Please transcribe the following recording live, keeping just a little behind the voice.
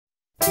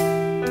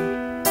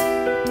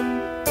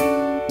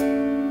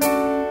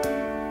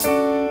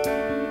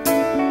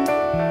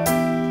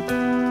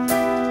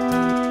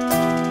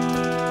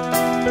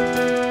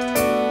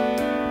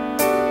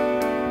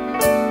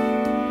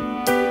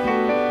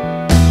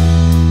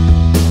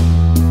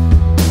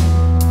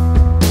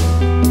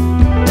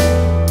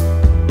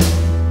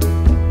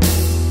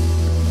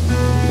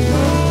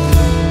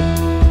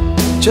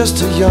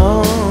just a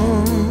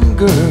young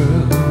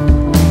girl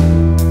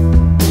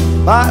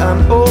by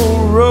an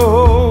old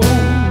road,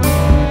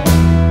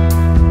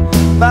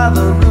 by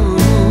the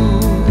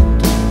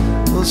route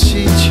well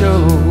she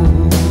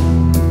chose,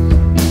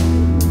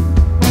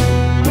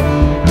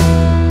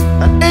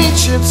 an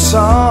ancient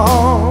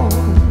song,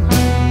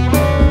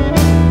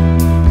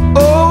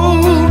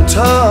 old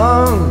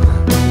tongue,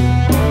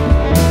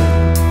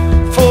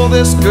 for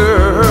this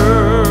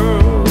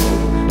girl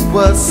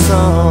was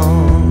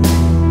sung.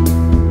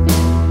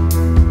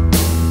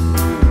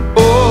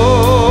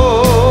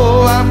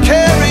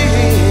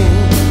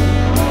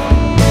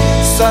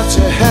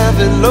 Such a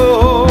heavy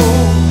load,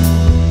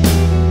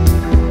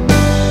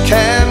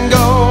 can't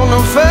go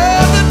no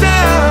further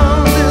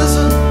down this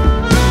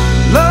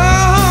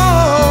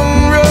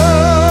long road.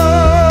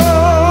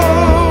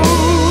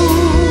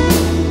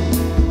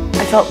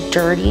 I felt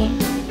dirty.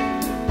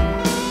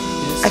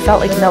 I felt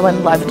like no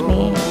one loved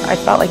me. I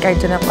felt like I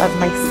didn't love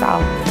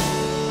myself.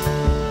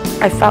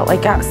 I felt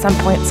like at some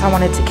points I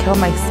wanted to kill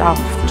myself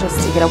just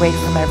to get away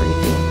from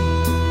everything.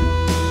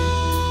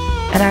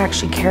 And I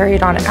actually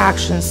carried on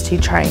actions to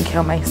try and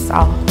kill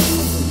myself.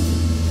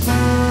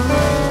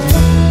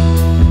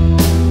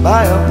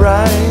 By a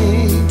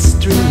bright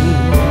stream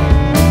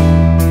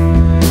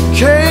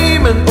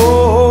came an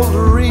old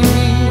dream.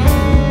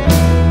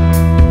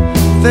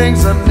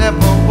 Things are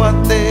never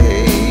what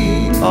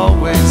they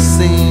always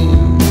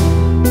seem.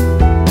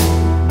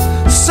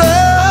 So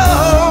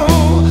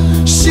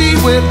she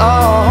went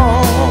on,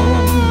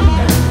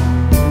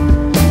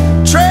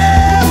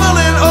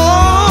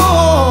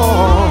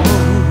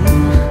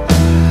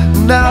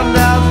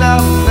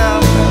 now,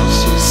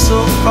 she's so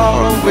far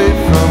away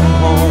from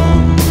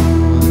home.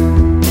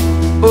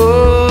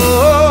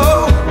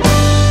 Oh,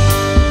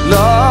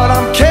 Lord,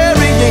 I'm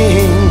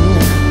carrying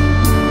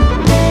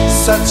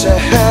such a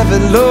heavy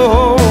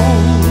load,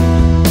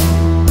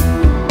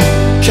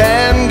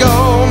 can't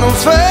go no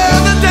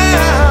further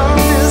down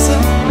this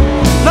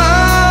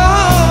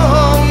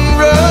long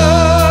road.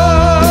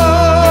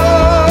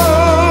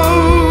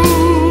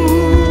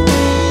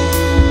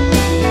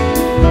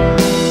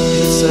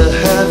 It's a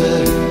heavy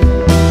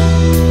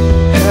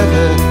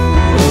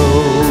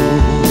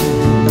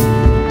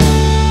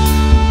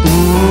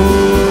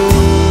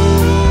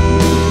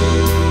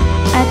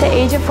At the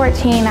age of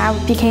 14, I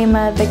became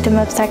a victim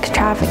of sex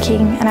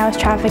trafficking, and I was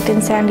trafficked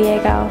in San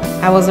Diego.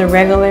 I was a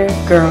regular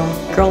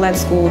girl at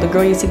school, the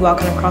girl you see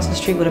walking across the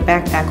street with a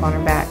backpack on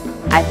her back.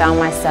 I found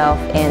myself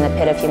in the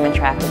pit of human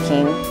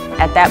trafficking.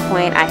 At that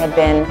point, I had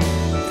been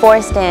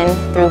forced in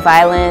through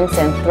violence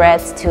and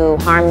threats to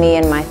harm me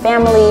and my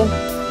family.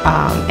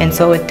 And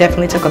so it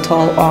definitely took a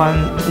toll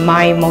on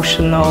my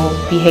emotional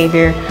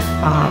behavior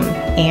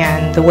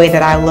and the way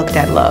that I looked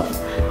at love,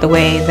 the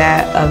way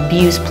that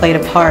abuse played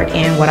a part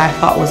in what I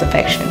thought was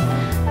affection.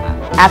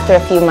 After a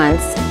few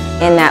months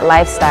in that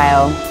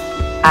lifestyle,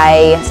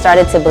 I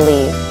started to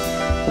believe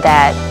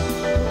that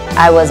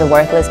I was a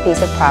worthless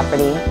piece of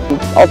property.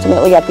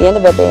 Ultimately, at the end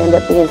of it, they end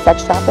up being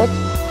sex trafficked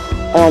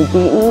and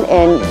beaten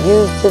and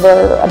used to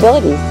their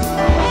abilities.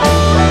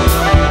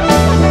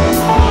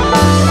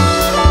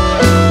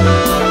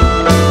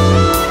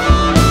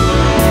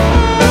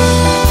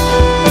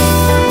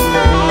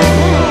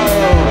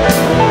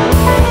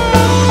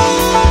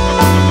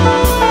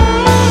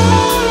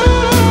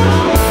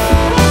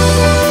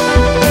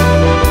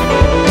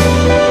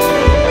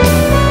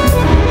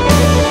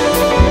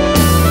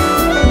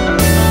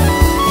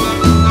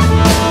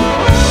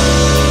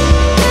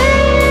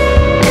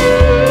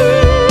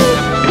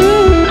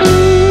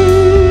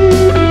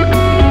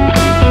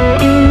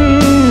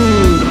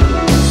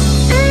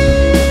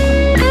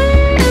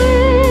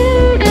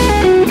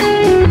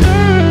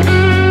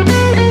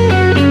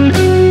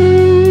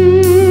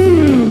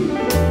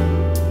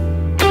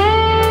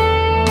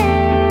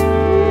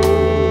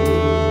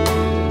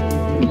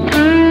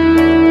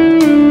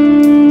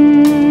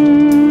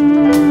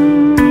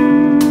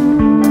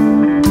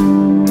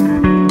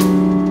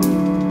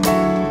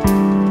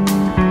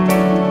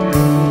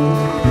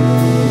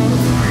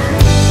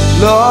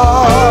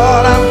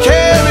 Lord, I'm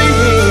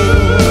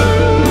carrying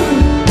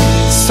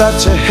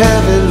such a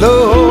heavy